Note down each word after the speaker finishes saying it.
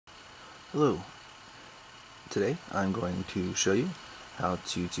Hello, today I'm going to show you how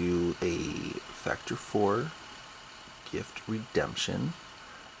to do a Factor 4 gift redemption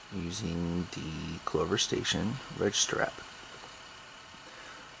using the Clover Station register app.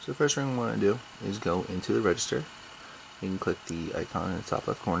 So the first thing we want to do is go into the register. You can click the icon in the top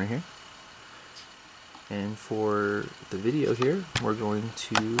left corner here. And for the video here, we're going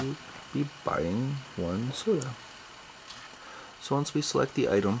to be buying one soda. So once we select the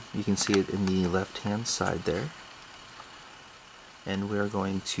item, you can see it in the left hand side there. And we're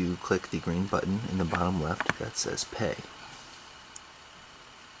going to click the green button in the bottom left that says pay.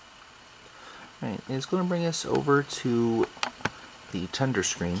 Alright, it's going to bring us over to the tender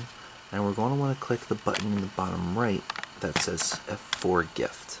screen, and we're going to want to click the button in the bottom right that says F4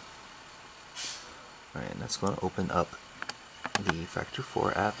 gift. Alright, and that's going to open up the Factor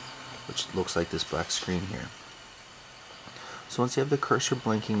 4 app, which looks like this black screen here. So once you have the cursor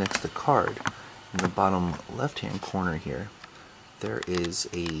blinking next to the card, in the bottom left hand corner here, there is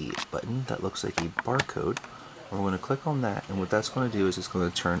a button that looks like a barcode. And we're going to click on that, and what that's going to do is it's going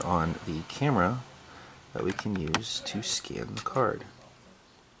to turn on the camera that we can use to scan the card.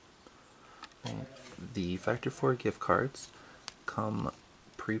 And the Factor 4 gift cards come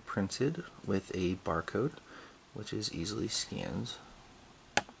pre-printed with a barcode, which is easily scanned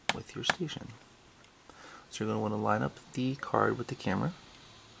with your station. So you're going to want to line up the card with the camera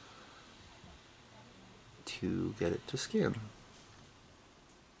to get it to scan.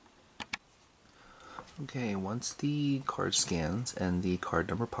 Okay, once the card scans and the card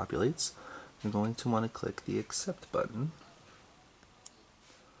number populates, you're going to want to click the accept button.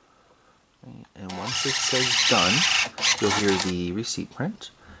 And once it says done, you'll hear the receipt print,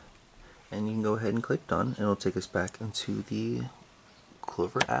 and you can go ahead and click done, and it'll take us back into the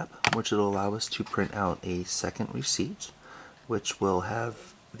Clover app, which will allow us to print out a second receipt, which will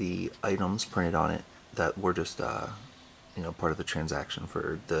have the items printed on it that were just part of the transaction.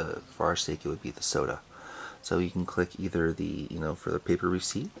 For our sake, it would be the soda. So you can click either the for the paper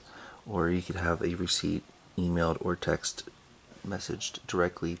receipt, or you could have a receipt emailed or text messaged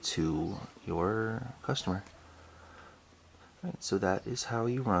directly to your customer. Right, so that is how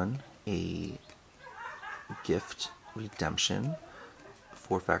you run a gift redemption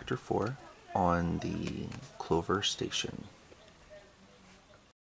for Factor 4 on the Clover Station.